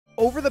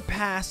over the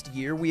past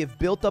year, we have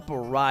built up a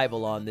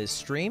rival on this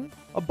stream.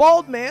 A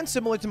bald man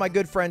similar to my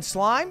good friend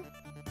Slime,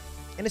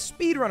 and a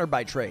speedrunner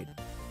by trade.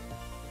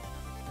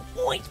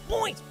 Points,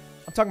 points!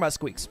 I'm talking about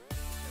Squeaks.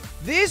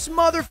 This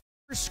motherfucker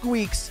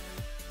Squeaks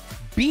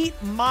beat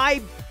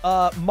my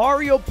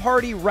Mario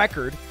Party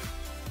record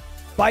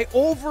by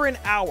over an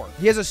hour.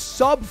 He has a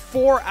sub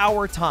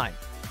 4-hour time,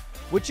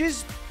 which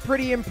is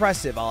pretty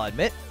impressive, I'll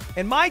admit.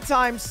 And my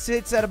time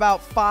sits at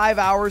about 5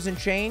 hours and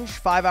change,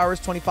 5 hours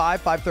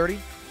 25, 5:30.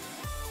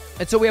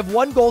 And so we have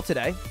one goal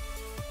today,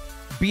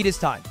 beat his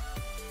time.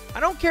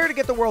 I don't care to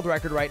get the world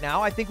record right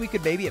now. I think we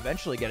could maybe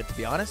eventually get it, to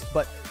be honest.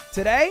 But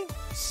today,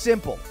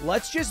 simple.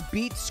 Let's just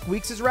beat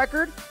Squeaks'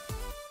 record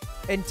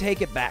and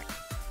take it back.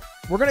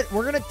 We're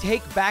gonna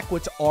take back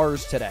what's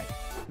ours today.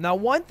 Now,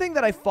 one thing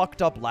that I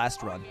fucked up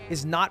last run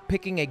is not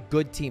picking a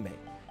good teammate.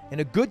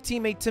 And a good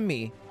teammate to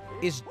me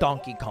is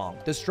Donkey Kong,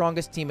 the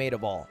strongest teammate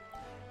of all.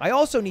 I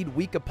also need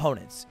weak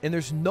opponents, and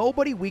there's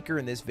nobody weaker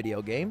in this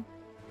video game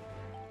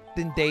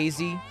than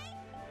Daisy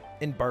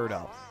and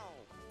Birdo.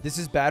 This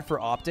is bad for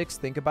optics.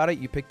 Think about it.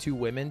 You pick two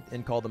women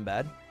and call them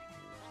bad.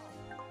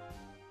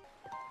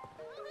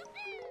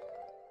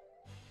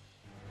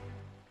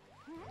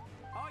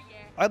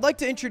 I'd like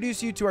to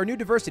introduce you to our new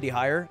diversity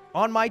hire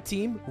on my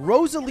team,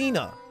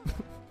 Rosalina.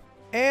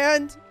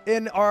 And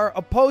in our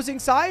opposing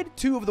side,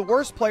 two of the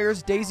worst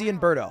players, Daisy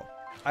and Birdo.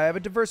 I have a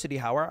diversity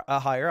hire.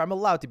 I'm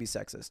allowed to be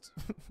sexist.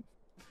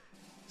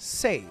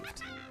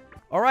 Saved.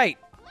 All right.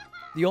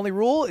 The only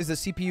rule is the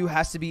CPU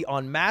has to be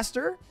on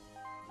master,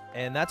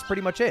 and that's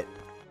pretty much it.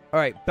 All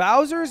right.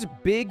 Bowser's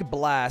Big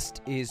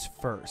Blast is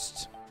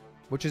first,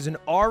 which is an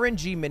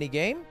RNG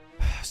minigame.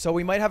 So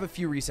we might have a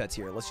few resets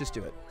here. Let's just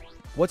do it.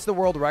 What's the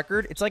world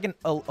record? It's like an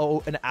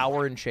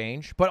hour and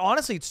change. But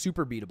honestly, it's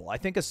super beatable. I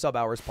think a sub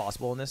hour is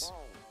possible in this.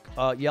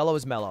 Yellow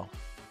is mellow.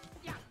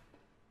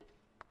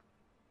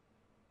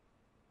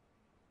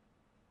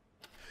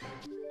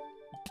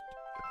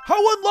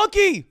 How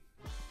unlucky!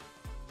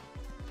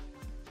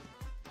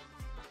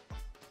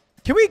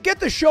 Can we get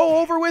the show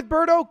over with,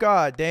 Birdo?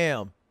 God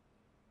damn.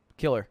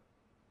 Killer.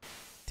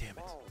 Damn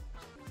it.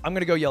 I'm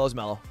going to go yellow's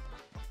mellow.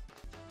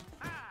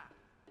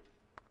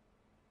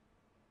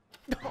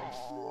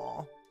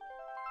 Aww.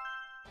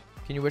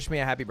 Can you wish me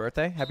a happy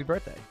birthday? Happy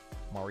birthday,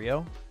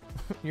 Mario.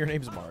 Your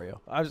name's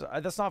Mario.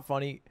 That's not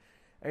funny.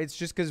 It's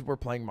just because we're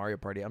playing Mario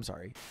Party. I'm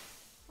sorry.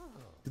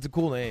 It's a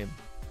cool name.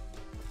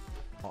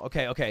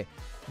 Okay, okay.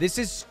 This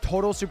is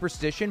total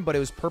superstition, but it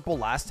was purple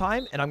last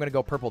time, and I'm going to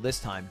go purple this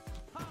time.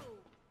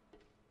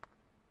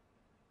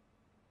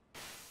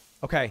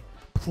 Okay.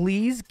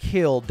 Please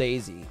kill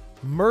Daisy.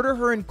 Murder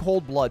her in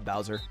cold blood,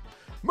 Bowser.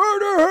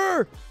 Murder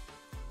her!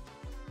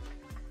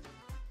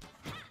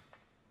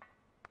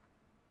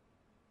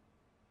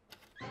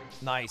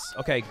 Nice.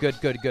 Okay, good,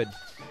 good, good.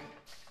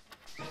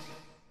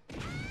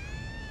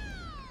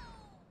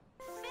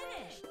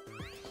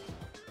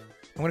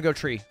 I'm gonna go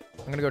tree.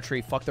 I'm gonna go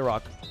tree. Fuck the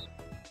rock.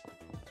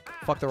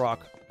 Fuck the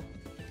rock.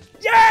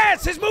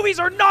 Yes! His movies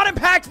are not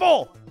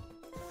impactful!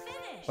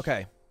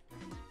 Okay.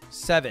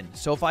 7.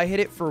 So if I hit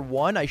it for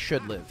 1, I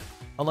should live.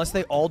 Unless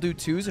they all do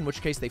 2s, in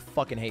which case they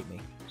fucking hate me.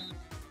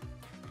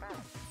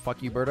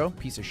 Fuck you, Birdo.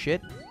 Piece of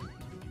shit.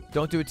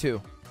 Don't do a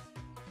 2.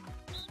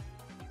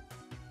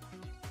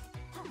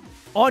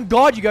 On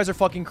God, you guys are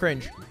fucking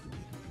cringe.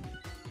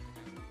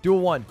 Do a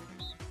 1.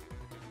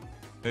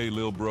 Hey,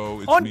 lil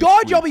bro. It's on me, God,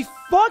 Squeak. y'all be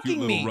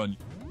fucking me. Run.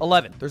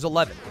 11. There's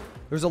 11.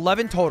 There's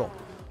 11 total.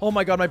 Oh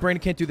my God, my brain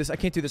can't do this. I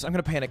can't do this. I'm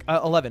gonna panic.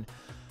 11.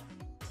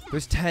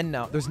 There's 10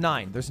 now. There's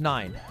 9. There's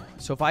 9.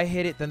 So if I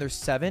hit it, then there's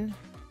 7.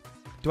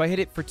 Do I hit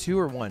it for 2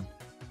 or 1?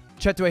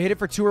 Chet, do I hit it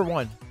for 2 or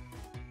 1?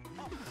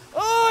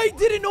 Oh, I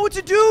didn't know what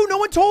to do. No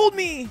one told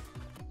me.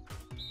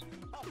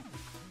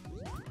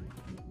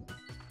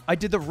 I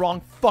did the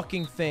wrong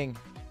fucking thing.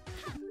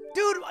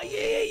 Dude,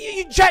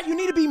 chat, you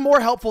need to be more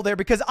helpful there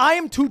because I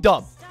am too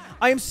dumb.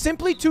 I am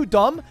simply too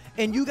dumb,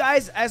 and you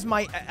guys,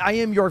 I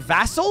am your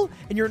vassal,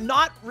 and you're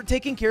not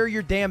taking care of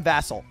your damn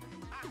vassal.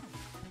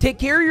 Take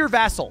care of your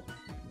vassal.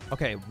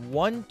 Okay,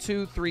 1,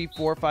 2, 3,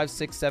 4, 5,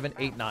 6, 7,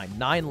 8, 9.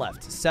 9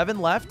 left. 7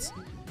 left,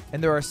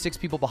 and there are 6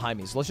 people behind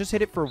me. So let's just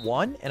hit it for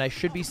 1, and I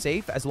should be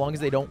safe as long as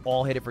they don't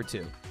all hit it for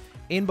 2.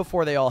 In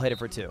before they all hit it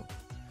for 2.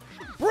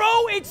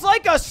 Bro, it's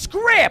like a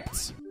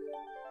script!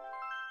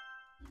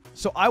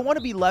 So I want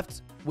to be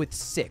left with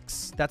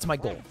 6. That's my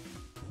goal.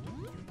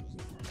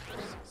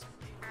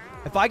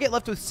 If I get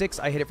left with 6,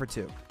 I hit it for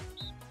 2.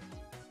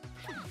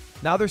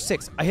 Now there's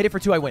 6. I hit it for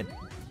 2, I win.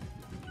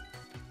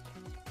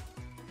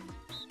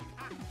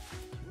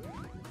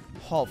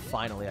 Oh,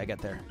 finally, I get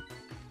there.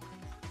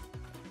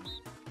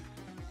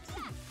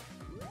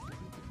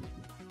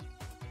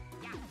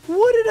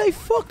 What did I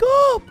fuck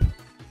up?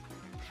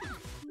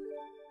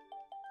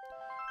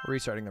 We're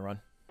restarting the run.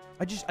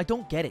 I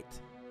don't get it.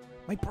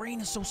 My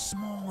brain is so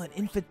small and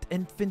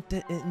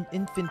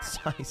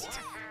infant-sized.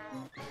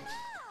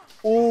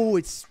 Oh,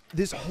 it's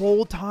this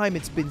whole time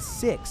it's been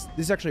 6.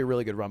 This is actually a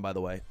really good run, by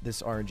the way.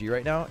 This RNG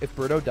right now. If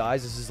Birdo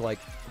dies, this is like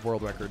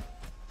world record.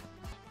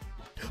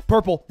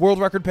 Purple, world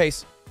record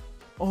pace.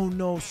 Oh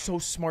no, so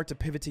smart to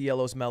pivot to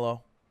yellow's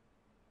mellow.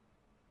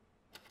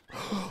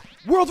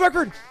 World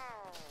record!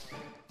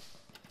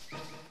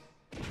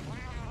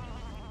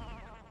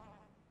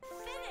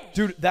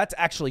 Dude, that's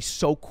actually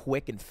so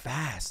quick and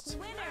fast.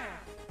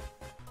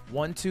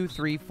 1, 2,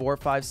 3, 4,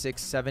 5,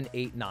 6, 7,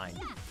 8, 9.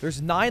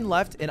 There's 9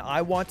 left, and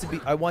I want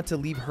to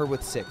leave her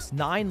with 6.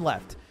 9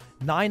 left.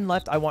 9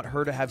 left. I want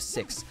her to have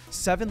 6.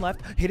 7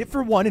 left. Hit it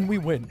for 1 and we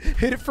win.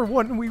 Hit it for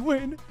 1 and we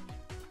win.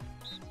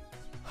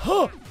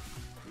 Huh.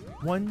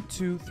 1,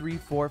 2, 3,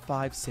 4,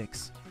 5,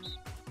 6.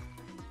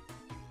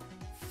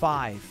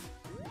 5.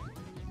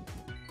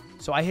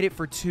 So I hit it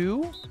for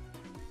 2.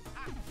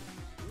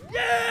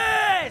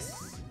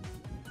 Yes!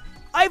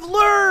 I've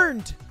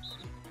learned!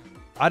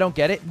 I don't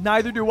get it.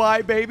 Neither do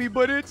I, baby,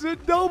 but it's a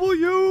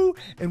W.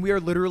 And we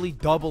are literally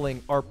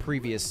doubling our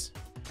previous.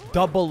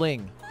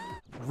 Doubling.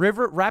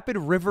 Rapid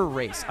River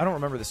Race. I don't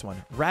remember this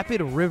one.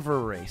 Rapid River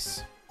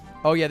Race.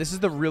 Oh, yeah, this is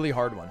the really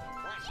hard one.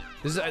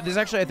 This is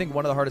actually, I think,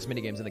 one of the hardest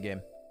minigames in the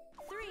game.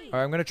 All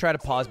right, I'm going to try to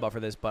pause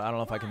buffer this, but I don't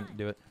know if I can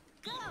do it.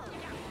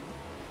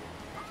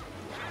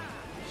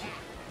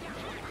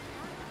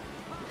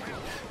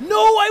 No,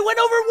 I went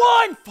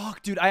over 1!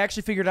 Fuck, dude. I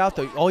actually figured it out,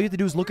 though. All you have to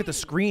do is look at the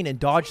screen and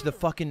dodge the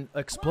fucking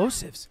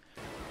explosives.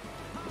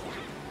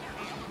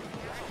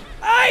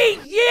 Ay!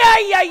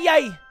 Yay! Yay!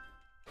 Yay!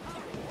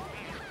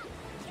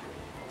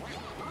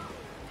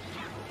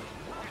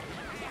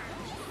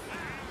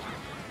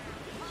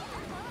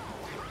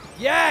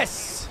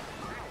 Yes!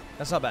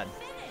 That's not bad.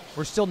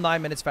 We're still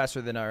 9 minutes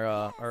faster than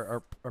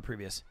our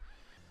previous.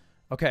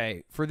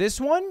 Okay, for this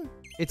one,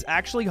 it's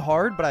actually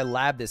hard, but I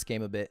labbed this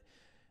game a bit.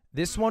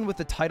 This one with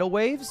the tidal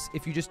waves,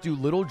 if you just do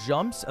little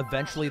jumps,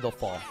 eventually they'll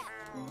fall.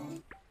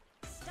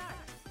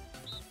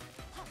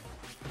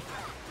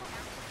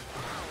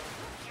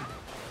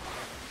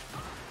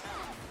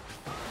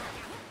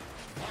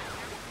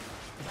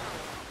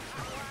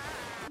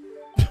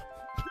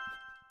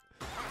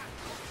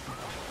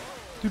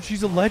 Dude,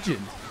 she's a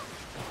legend.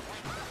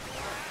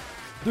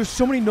 There's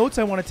so many notes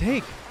I want to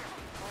take.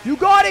 You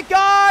got it,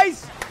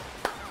 guys!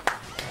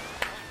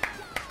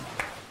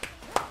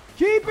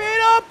 Keep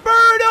it up,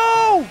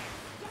 Birdo!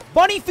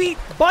 Bunny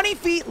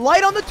feet,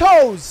 light on the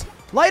toes.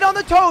 Light on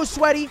the toes,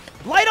 Sweaty.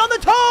 Light on the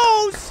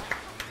toes!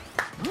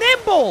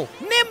 Nimble,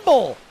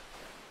 nimble.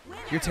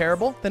 You're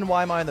terrible? Then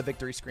why am I on the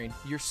victory screen?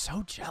 You're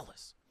so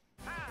jealous.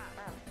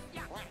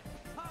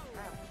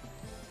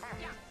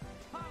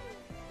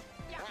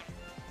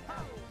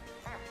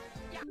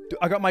 Dude,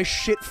 I got my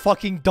shit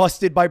fucking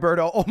dusted by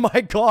Birdo. Oh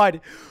my god.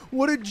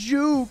 What a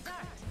juke.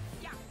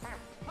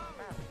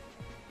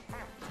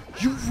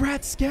 You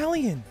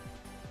ratscallion!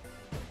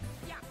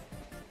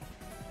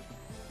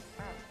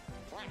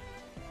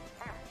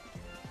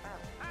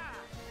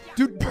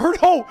 Dude,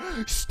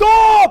 Birdo!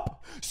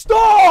 Stop!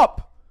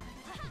 Stop!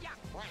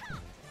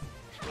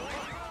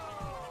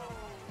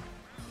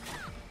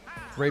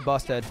 Raid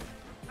boss dead.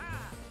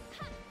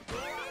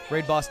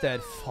 Raid boss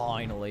dead.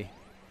 Finally.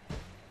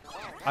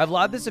 I've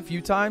labbed this a few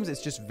times.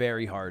 It's just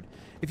very hard.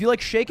 If you, like,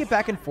 shake it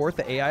back and forth,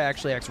 the AI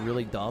actually acts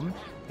really dumb,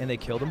 and they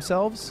kill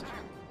themselves.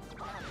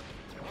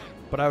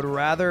 But I would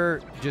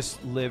rather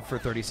just live for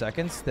 30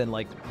 seconds than,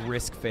 like,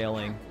 risk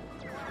failing.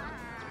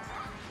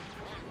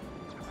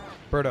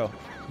 Birdo,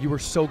 you were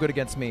so good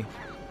against me.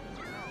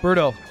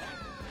 Birdo.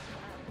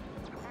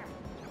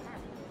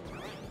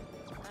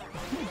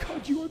 Oh my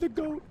god, you are the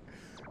GOAT.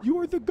 You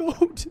are the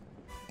GOAT.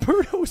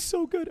 Birdo is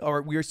so good.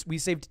 All right, we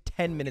saved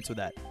 10 minutes with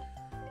that.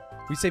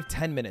 We saved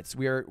 10 minutes.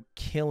 We are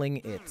killing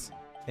it.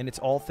 And it's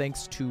all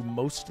thanks to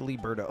mostly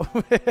Birdo.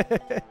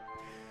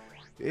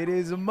 It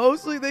is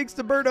mostly thanks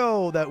to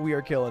Birdo that we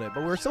are killing it,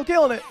 but we're still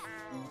killing it.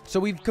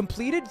 So we've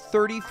completed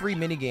 33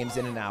 minigames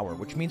in an hour,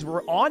 which means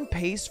we're on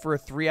pace for a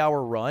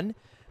 3-hour run.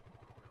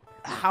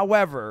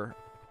 However,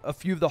 a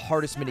few of the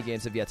hardest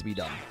minigames have yet to be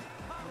done.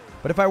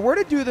 But if I were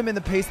to do them in the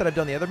pace that I've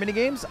done the other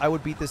minigames, I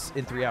would beat this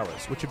in 3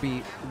 hours, which would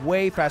be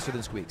way faster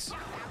than Squeaks.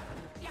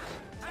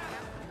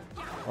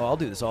 Oh, I'll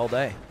do this all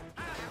day.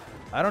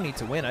 I don't need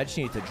to win. I just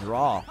need to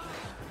draw.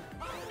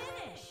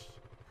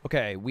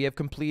 Okay, we have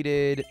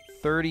completed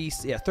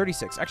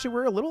 36. Actually,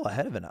 we're a little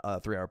ahead of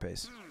a 3-hour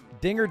pace.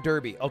 Dinger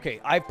Derby. Okay,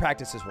 I've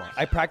practiced this one.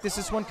 I practiced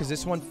this one because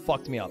this one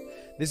fucked me up.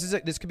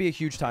 This could be a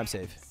huge time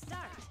save.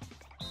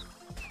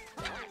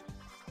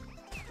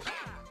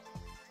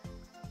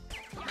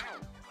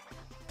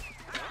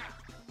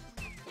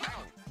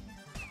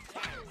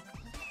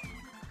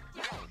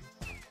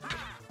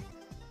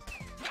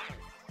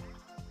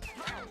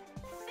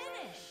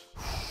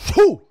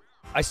 Whew!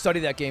 I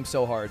studied that game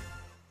so hard.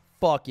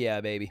 Fuck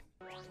yeah, baby.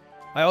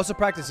 I also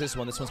practiced this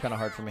one. This one's kind of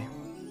hard for me.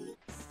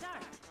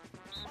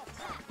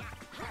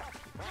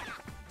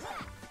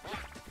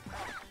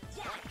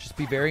 Just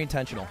be very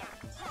intentional.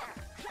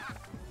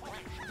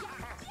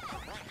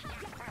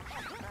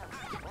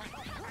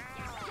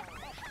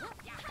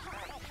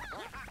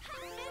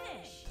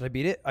 Did I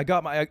beat it?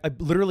 I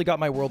literally got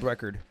my world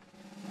record.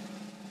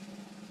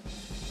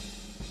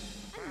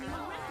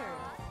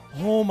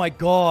 Oh my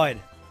god.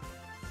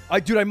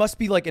 Dude, I must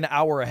be like an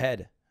hour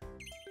ahead.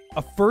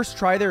 A first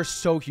try there is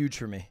so huge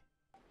for me.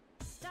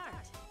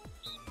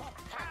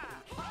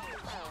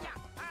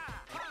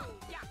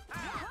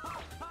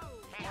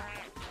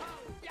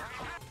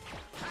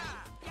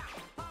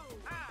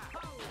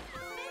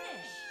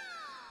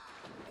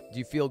 Do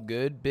you feel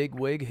good, Big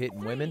Wig, hitting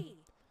women?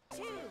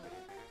 3, 2,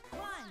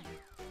 1.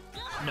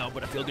 No,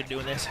 but I feel good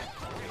doing this.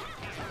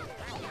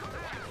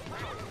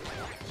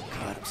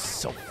 God, I'm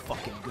so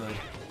fucking good.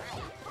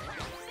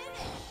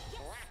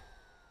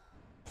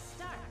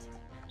 Start.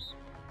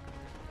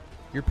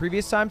 Your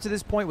previous time to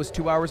this point was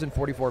 2 hours and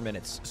 44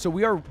 minutes. So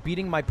we are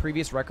beating my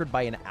previous record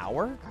by an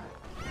hour?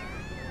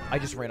 I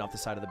just ran off the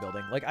side of the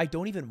building. Like, I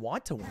don't even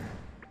want to win.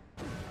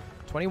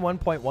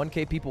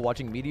 21.1k people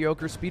watching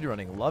mediocre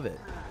speedrunning. Love it.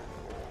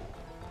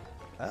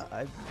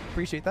 I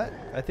appreciate that.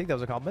 I think that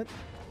was a compliment.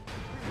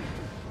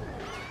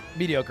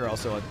 Mediocre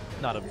also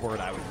not a word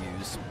I would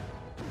use.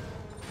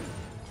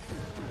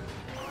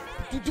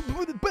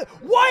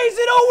 Why is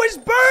it always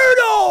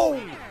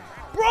Birdo?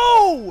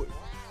 Bro!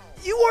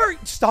 You are...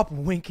 Stop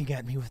winking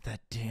at me with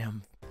that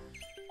damn...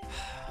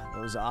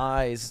 Those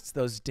eyes. It's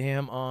those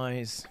damn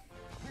eyes.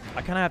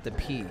 I kind of have to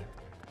pee.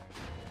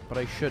 But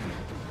I shouldn't.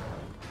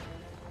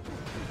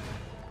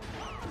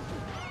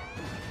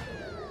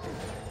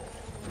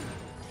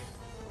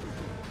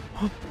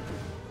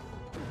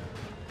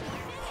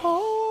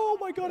 Oh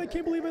my god, I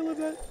can't believe I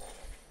lived that.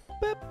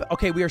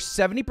 Okay, we are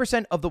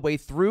 70% of the way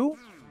through,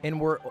 and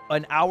we're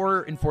an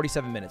hour and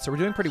 47 minutes. So we're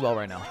doing pretty well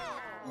right now.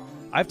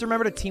 I have to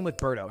remember to team with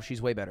Birdo. She's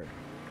way better.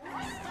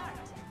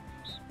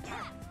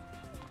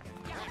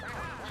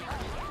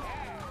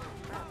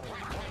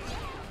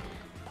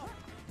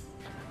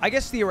 I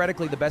guess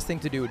theoretically the best thing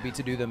to do would be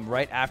to do them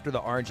right after the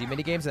RNG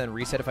minigames and then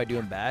reset if I do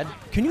them bad.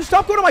 Can you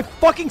stop going to my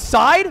fucking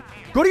side?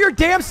 Go to your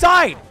damn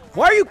side.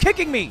 Why are you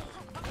kicking me?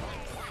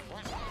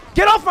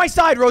 Get off my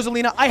side,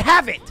 Rosalina. I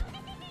have it.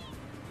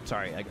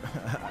 Sorry,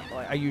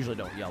 I usually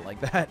don't yell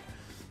like that.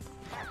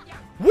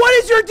 What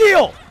is your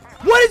deal?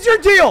 What is your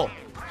deal?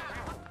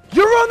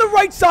 You're on the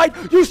right side.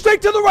 You stick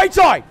to the right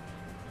side.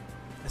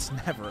 That's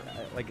never,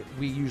 like,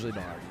 we usually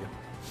don't argue.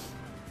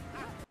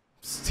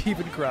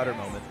 Steven Crowder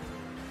moment.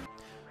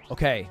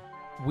 Okay,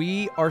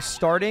 we are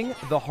starting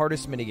the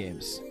hardest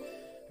minigames.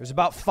 There's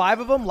about 5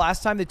 of them.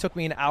 Last time they took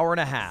me an hour and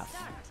a half.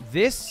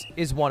 This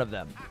is one of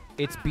them.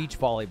 It's beach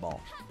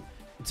volleyball.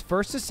 It's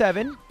first to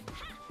 7,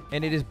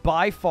 and it is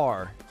by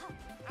far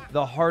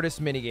the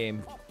hardest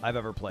minigame I've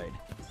ever played.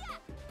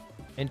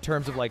 In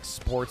terms of, like,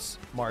 sports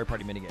Mario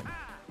Party minigame.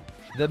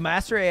 The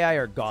Master AI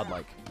are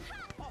godlike.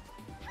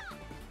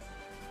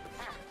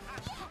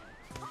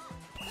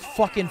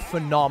 Fucking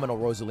phenomenal,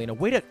 Rosalina.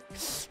 Way to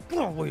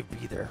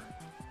be there.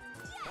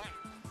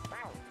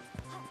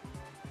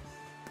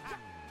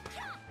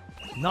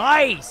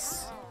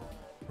 Nice!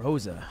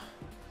 Rosa.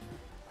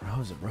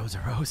 Rosa.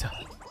 Rosa,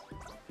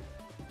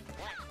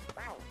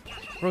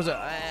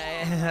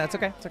 it's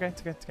okay. It's okay.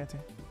 It's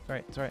all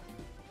right. It's all right.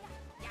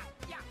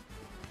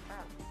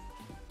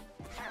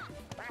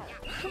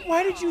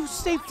 Why did you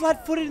stay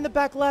flat-footed in the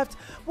back left?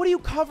 What are you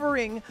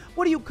covering?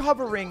 What are you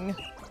covering?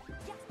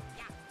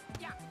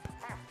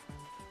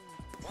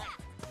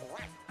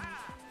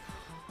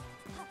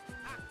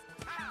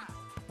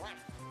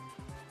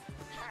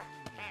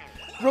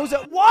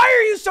 Rosa, why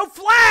are you so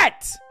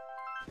flat?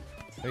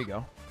 There you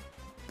go.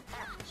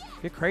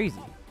 Get crazy.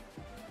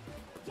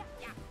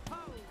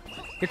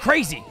 Get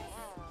crazy.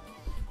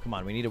 Come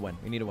on, we need to win.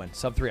 We need to win.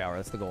 Sub 3 hour.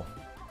 That's the goal.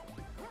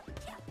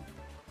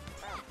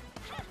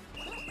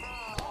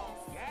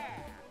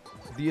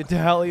 The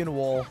Italian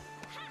wall.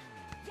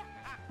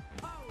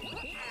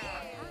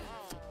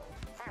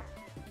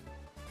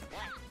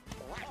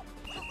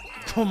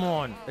 Come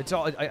on. It's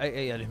all...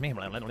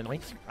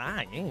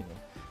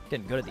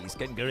 Getting good at these.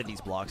 Getting good at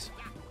these blocks.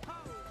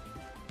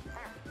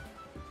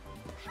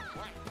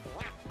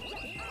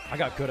 I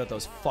got good at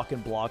those fucking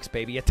blocks,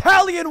 baby.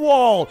 Italian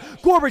wall!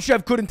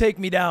 Gorbachev couldn't take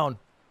me down.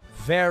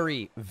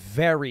 Very,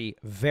 very,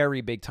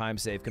 very big time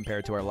save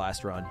compared to our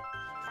last run.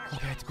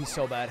 Okay, it's be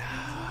so bad.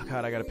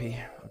 God, I gotta pee.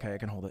 Okay, I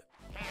can hold it.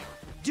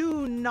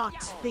 Do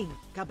not think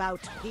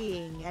about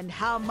peeing and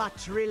how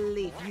much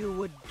relief you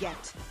would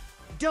get.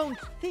 Don't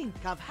think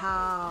of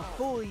how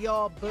full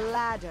your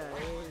bladder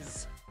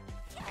is.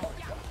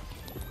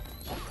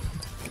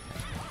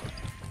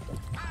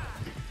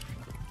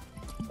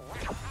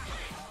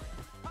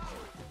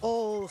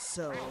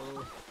 Also,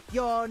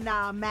 you're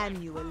now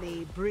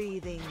manually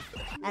breathing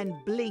and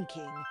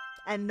blinking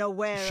and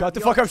aware of Shut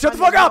the your fuck up! Shut the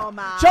fuck up!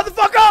 panorama. Shut the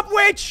fuck up,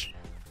 witch!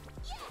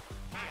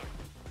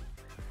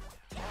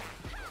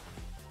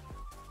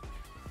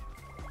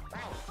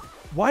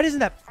 Why doesn't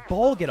that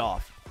ball get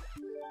off?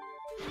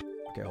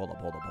 Okay, hold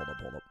up.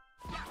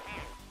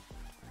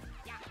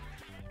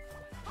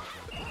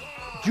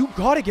 You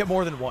gotta get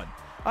more than one.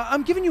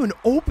 I'm giving you an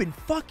open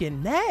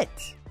fucking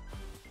net.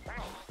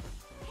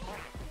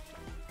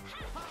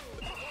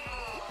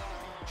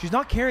 She's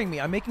not carrying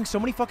me. I'm making so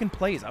many fucking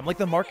plays. I'm like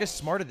the Marcus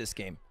Smart of this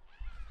game.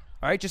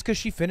 All right, just because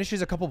she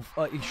finishes a couple,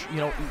 you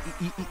know.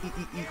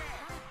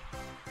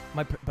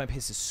 My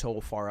piss is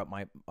so far up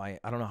my I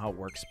don't know how it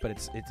works, but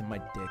it's in my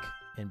dick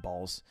and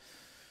balls.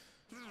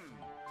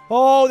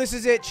 Oh, this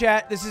is it,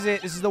 chat. This is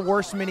it. This is the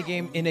worst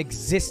minigame in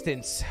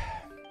existence.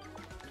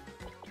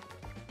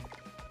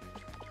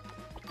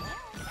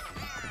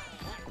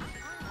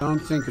 Don't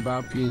think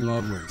about being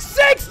Ludwig.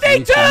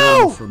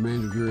 62! For a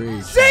man of your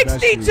age,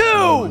 62!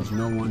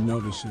 No one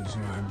notices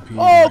I'm peeing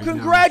Oh, right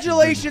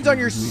congratulations now. on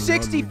your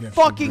 60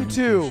 fucking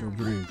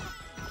 2.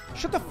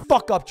 Shut the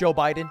fuck up, Joe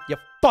Biden. You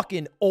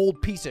fucking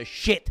old piece of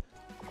shit.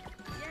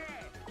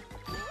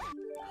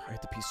 I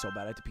have to pee so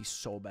bad. I have to pee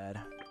so bad.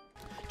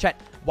 Chat,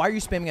 why are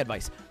you spamming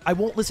advice? I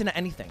won't listen to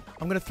anything.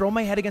 I'm going to throw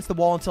my head against the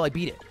wall until I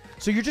beat it.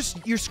 So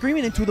you're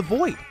screaming into the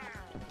void.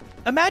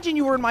 Imagine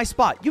you were in my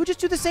spot. You would just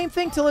do the same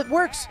thing till it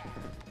works.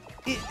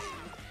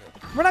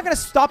 We're not going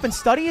to stop and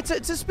study. It's a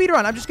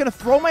speedrun. I'm just going to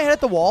throw my head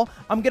at the wall.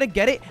 I'm going to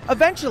get it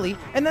eventually,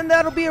 and then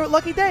that'll be a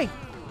lucky day.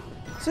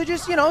 So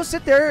just, you know,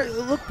 sit there,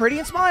 look pretty,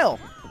 and smile.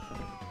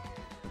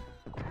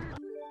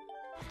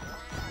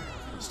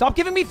 Stop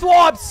giving me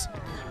thwobs!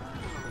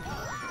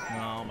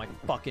 Oh, my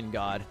fucking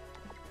God.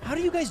 How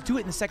do you guys do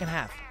it in the second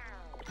half?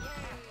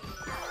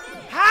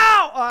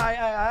 How? I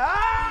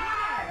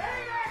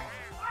hate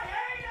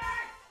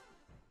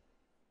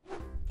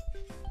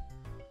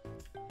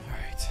it!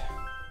 Alright.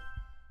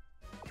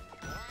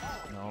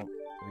 No.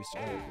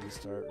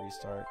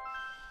 Restart.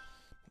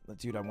 But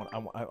dude,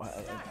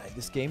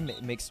 this game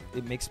makes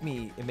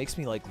me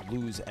like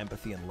lose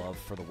empathy and love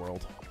for the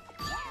world.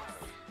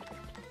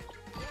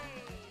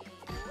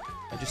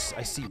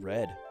 I see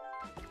red.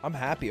 I'm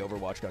happy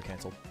Overwatch got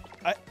canceled.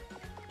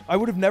 I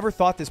would have never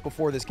thought this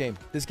before this game.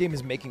 This game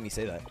is making me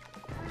say that.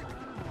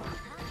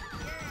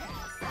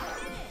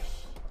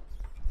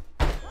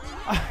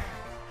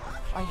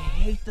 I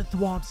hate the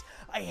thwomps.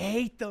 I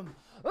hate them.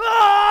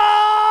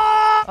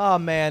 Ah! Oh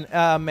man,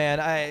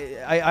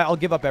 I'll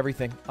give up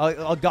everything.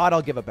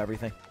 I'll give up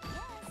everything.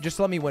 Just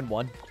let me win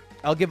one.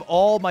 I'll give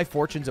all my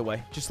fortunes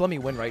away. Just let me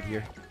win right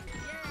here.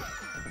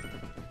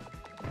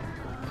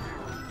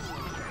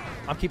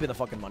 I'm keeping the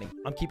fucking money.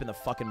 I'm keeping the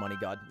fucking money,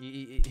 God.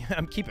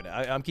 I'm keeping it.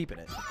 I'm keeping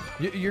it.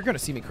 You're gonna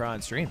see me cry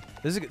on stream.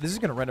 This is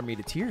gonna render me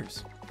to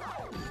tears.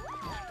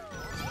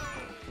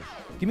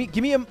 Give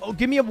me a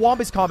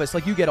Wombus Combus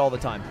like you get all the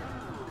time.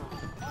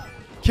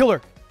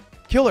 Killer.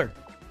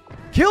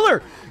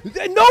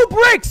 No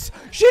bricks.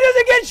 She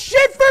doesn't get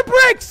shit for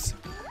bricks.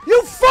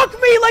 You fuck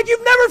me like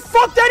you've never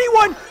fucked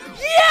anyone.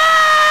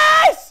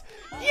 Yes.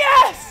 Oh,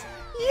 yes.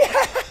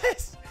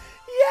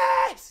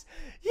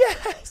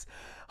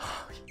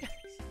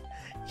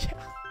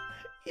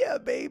 Yeah,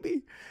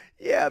 baby.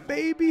 Yeah,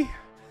 baby.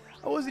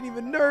 I wasn't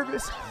even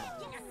nervous.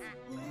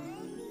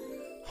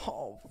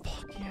 Oh,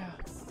 fuck yeah.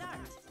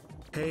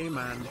 Hey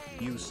man,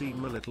 you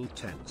seem a little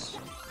tense.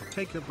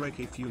 Take a break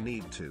if you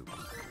need to.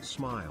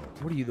 Smile.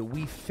 What are you, the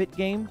Wii Fit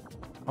game?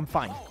 I'm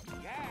fine.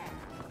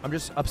 I'm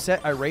just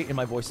upset, irate, and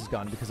my voice is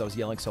gone because I was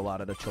yelling so loud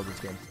at a children's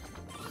game.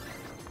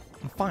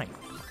 I'm fine.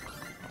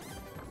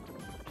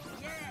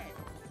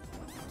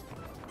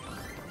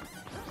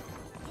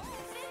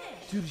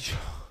 Dude,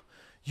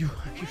 you're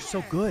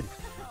so good.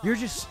 You're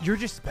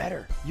just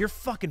better. You're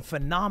fucking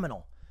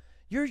phenomenal.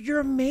 You're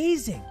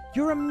amazing.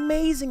 You're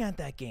amazing at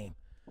that game.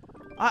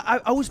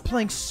 I was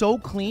playing so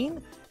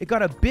clean. It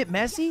got a bit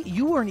messy.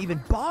 You weren't even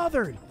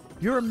bothered.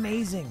 You're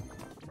amazing.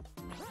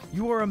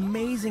 You are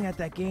amazing at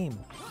that game.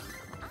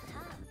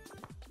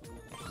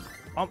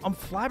 I'm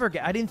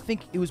flabbergasted. I didn't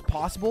think it was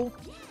possible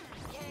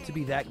to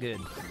be that good.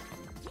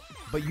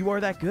 But you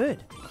are that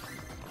good.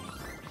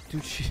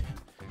 Dude,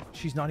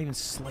 she's not even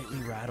slightly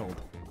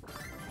rattled.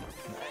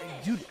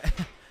 Dude,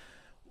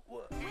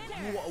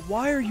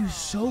 why are you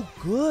so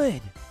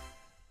good?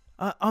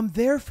 I'm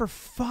there for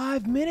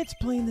 5 minutes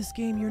playing this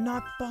game. You're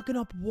not fucking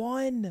up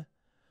one.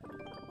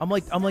 I'm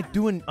like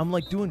doing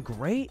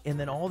great, and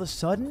then all of a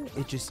sudden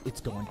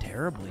it's going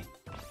terribly.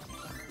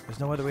 There's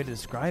no other way to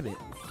describe it.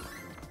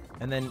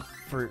 And then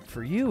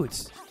for you,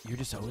 you're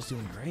just always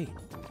doing great.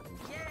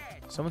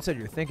 Someone said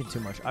you're thinking too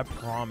much. I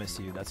promise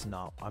you, that's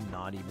not. I'm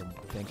not even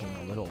thinking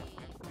a little.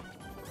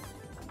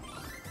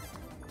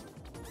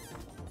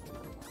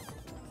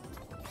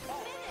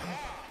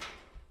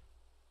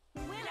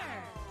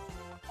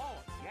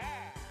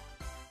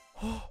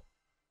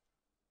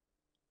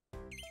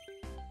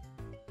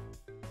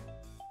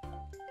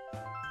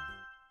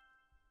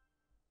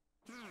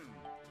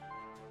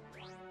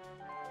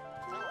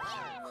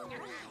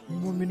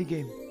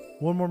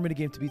 One more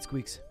minigame to beat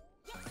Squeaks.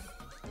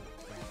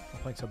 I'm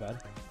playing so bad.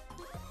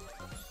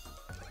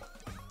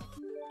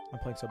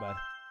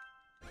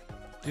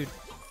 Dude,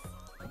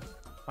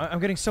 I'm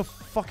getting so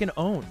fucking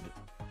owned.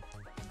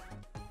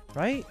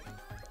 Right?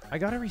 I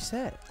gotta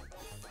reset.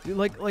 Dude,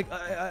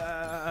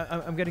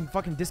 I'm getting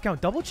fucking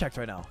discount double checked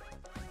right now.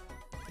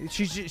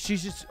 She's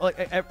just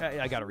like,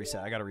 I gotta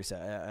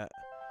reset.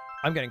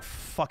 I'm getting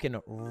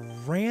fucking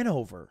ran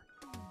over.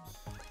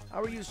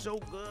 How are you so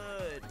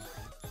good?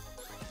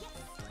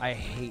 I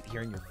hate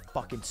hearing your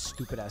fucking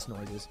stupid ass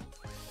noises.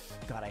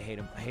 God, I hate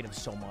him. I hate him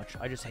so much.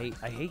 I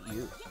hate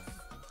you.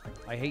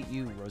 I hate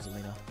you,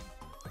 Rosalina.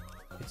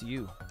 It's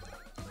you.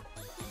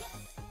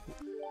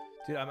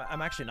 Dude,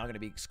 I'm actually not gonna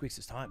be Squeaks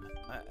this time.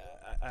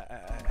 I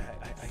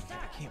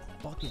can't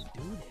fucking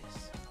do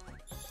this.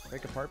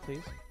 Break apart,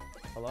 please.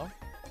 Hello?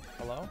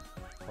 Hello?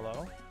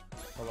 Hello?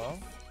 Hello?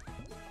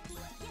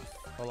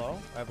 Hello?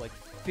 I have like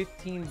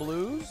 15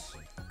 blues.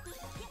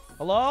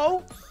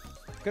 Hello?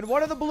 Could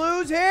one of the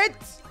blues hit?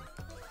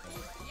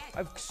 I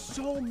have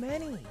so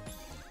many. Oh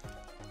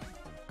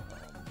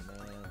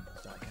man,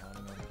 it's not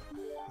counting them.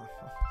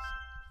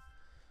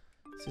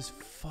 This is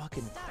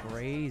fucking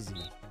crazy.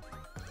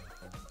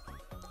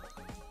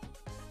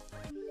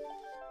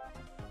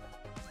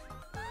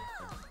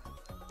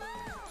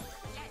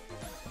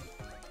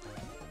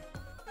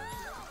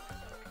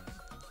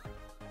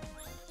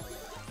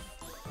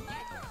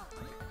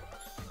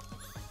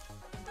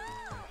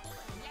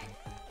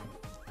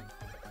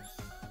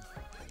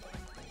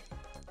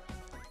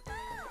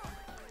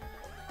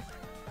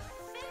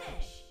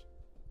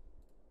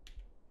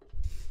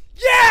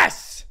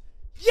 Yes!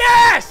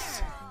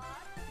 Yes!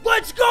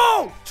 Let's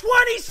go!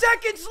 20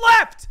 seconds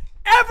left!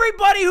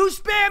 Everybody who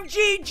spammed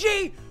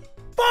GG,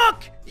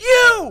 fuck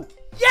you!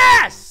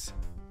 Yes!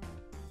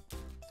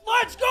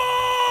 Let's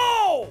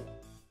go!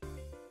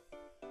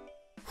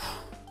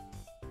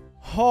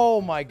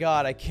 Oh my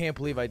god, I can't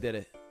believe I did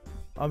it.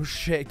 I'm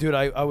shit. Dude,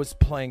 I was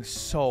playing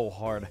so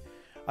hard.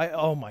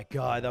 Oh my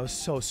god, that was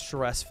so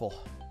stressful.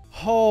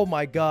 Oh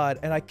my god,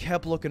 and I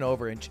kept looking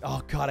over and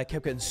oh god, I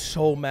kept getting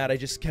so mad. I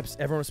just kept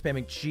everyone was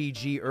spamming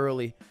GG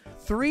early.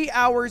 3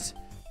 hours,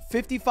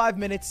 55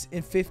 minutes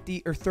and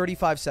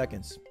 35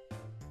 seconds.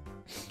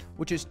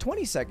 Which is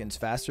 20 seconds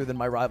faster than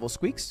my rival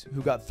Squeaks,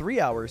 who got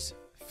 3 hours,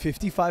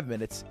 55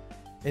 minutes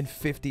and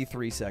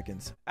 53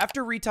 seconds.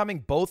 After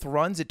retiming both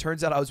runs, it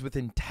turns out I was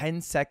within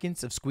 10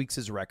 seconds of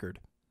Squeaks' record.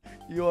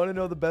 You want to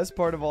know the best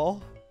part of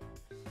all?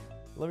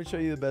 Let me show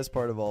you the best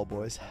part of all,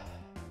 boys.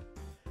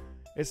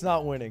 It's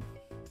not winning.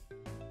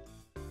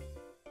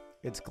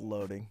 It's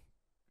gloating.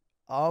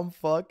 I'm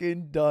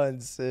fucking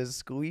done, says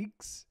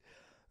Squeaks.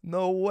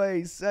 No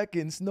way,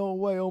 seconds, no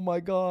way, oh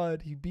my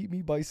god. He beat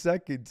me by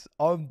seconds.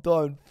 I'm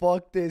done,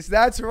 fuck this.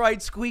 That's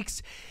right,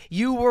 Squeaks.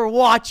 You were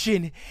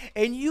watching,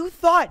 and you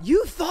thought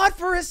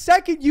for a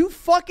second you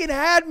fucking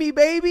had me,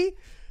 baby.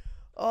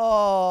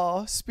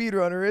 Oh,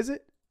 Speedrunner, is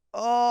it?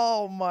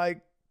 Oh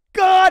my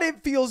god,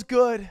 it feels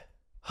good.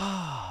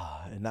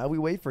 And now we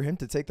wait for him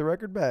to take the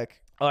record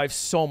back. I have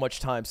so much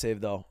time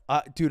saved though.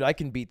 Dude, I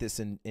can beat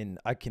this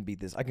I can beat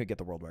this. I can get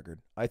the world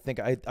record. I think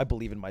I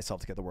believe in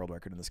myself to get the world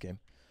record in this game.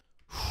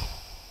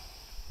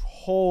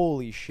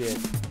 Holy shit.